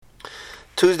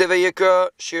Tuesday Vayikra,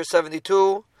 Shiur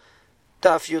 72,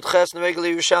 Daf Yud Ches,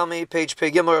 Neregli Yerushalmi, page Pei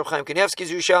Gimel, Reb Chaim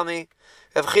Kanievsky's Yerushalmi.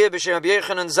 Rav Chia b'Shem Rabbi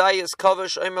Yechanan Zayis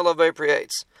Kavish Omer Lav Bar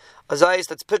Prietz. A Zayis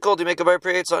that's pickled, you make a Bar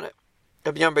Prietz on it.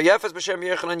 Rabbi Yefes b'Shem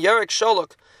Rabbi Yechanan Yerek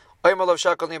Sholok Omer Lav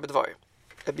Shakal Niyam B'Dvarim.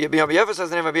 Rabbi Yefes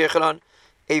has the name of Rabbi Yechanan.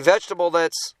 A vegetable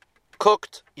that's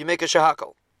cooked, you make a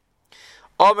shahakal.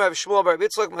 Omer Rav Shmuel Bar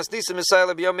Bitzlok Masnisim Misayel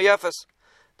Rabbi Yefes.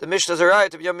 The Mishnah is a right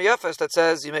to Rabbi Yefes that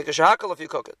says you make a shahakal if you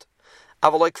cook it. It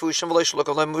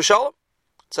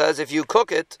says if you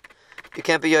cook it, you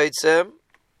can't be Yitzim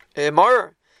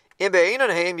Marer. If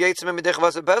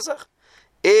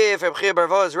Reb Chia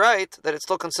Barva is right, that it's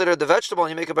still considered the vegetable and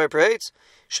you make it by prates,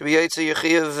 should be Yitzim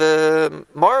Yechiv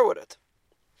Marer with it.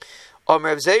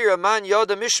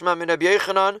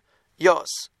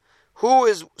 Who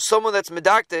is someone that's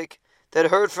medactic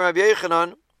that heard from Rabbi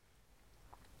Yechanan?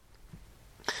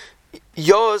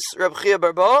 Yos Reb Chia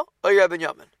Barva or Rabbi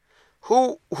Yamin?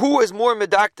 Who is more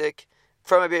medactic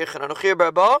from Rabbi Yechanan, Reb Chia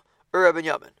Barva or Rabbi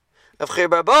Yamin? Reb Chia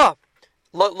Barva,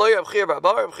 Reb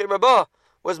Chia Barva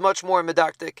was much more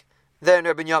medactic than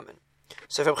Rabbi Yamin.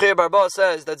 So if Reb Chia Barva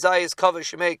says that Zayis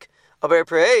Kavish you make a Bar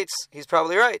Prietz, he's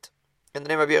probably right. In the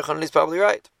name of Rabbi Yechanan, he's probably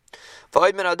right.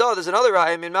 There's another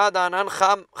rayim in Madan an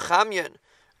Chamyan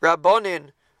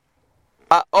Rabbonin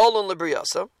Olon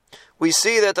Libriasa. We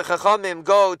see that the Chachamim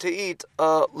go to eat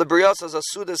Libriasa as a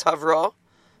Sudas Havra.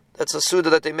 That's a Suda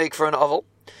that they make for an oval.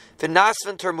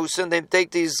 V'nasvin termusin, they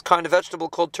take these kind of vegetable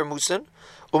called termusin.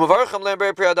 Umavarcham le'em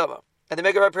bar priyadama, and they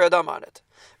make a bar priyadama on it.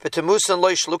 V'termusin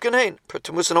lo yishlukin hein.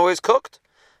 Termusin always cooked.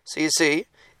 So you see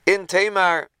in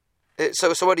Tamar.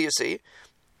 So what do you see?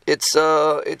 It's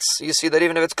you see that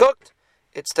even if it's cooked,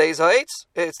 it stays ha'etz.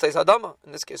 It stays hadama.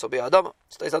 In this case, it'll be hadama.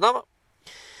 It stays hadama.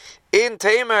 In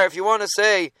Tamar, if you want to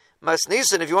say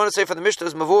masnisin, if you want to say for the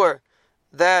Mishnah's mavur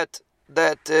that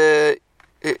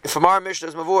from our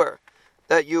Mishnah's mavur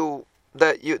that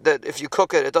if you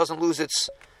cook it, it doesn't lose its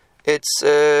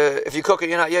if you cook it,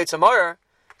 you're not yaitz amar.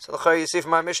 So the you see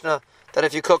from our Mishnah that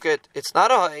if you cook it, it's not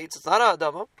a ha'etz, it's not a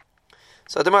hadama.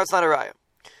 So the it's not a raya.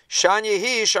 Shan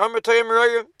yehi shamar toyim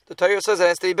raya. The Torah says it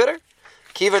has to be bitter.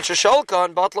 Kivan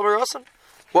sheshalkan batla merasan.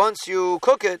 Once you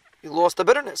cook it, you lost the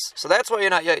bitterness. So that's why you're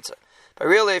not yaitza. But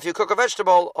really, if you cook a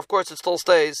vegetable, of course it still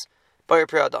stays by your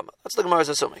priyadama. That's the Gemara is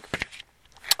assuming.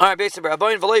 All right, basically,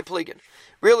 Rabbain v'lei pligin.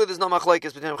 Really, there's no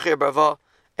machlekes between Reb Chia Barva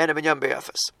and Rabbi Yam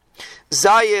B'Yefes.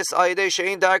 Zayis ayidei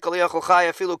she'ein dark aliyachol chay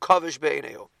afilu kavish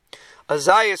be'eineu. A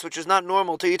zayis which is not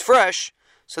normal to eat fresh,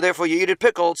 so therefore you eat it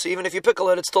pickled. So even if you pickle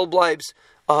it, it still blibes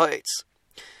a ha'etz.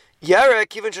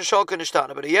 Yerek even sheshalka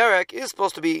nishtana, but a yerek is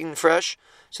supposed to be eaten fresh.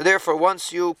 So therefore,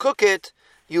 once you cook it,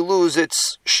 you lose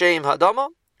its shem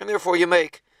hadama, and therefore you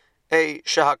make a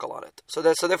shahakal on it. So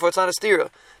therefore, it's not a stira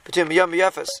between Yam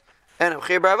B'Yefes and Reb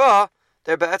Chia Barva.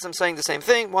 They're saying the same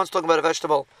thing. One's talking about a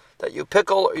vegetable that you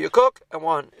pickle or you cook, and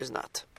one is not.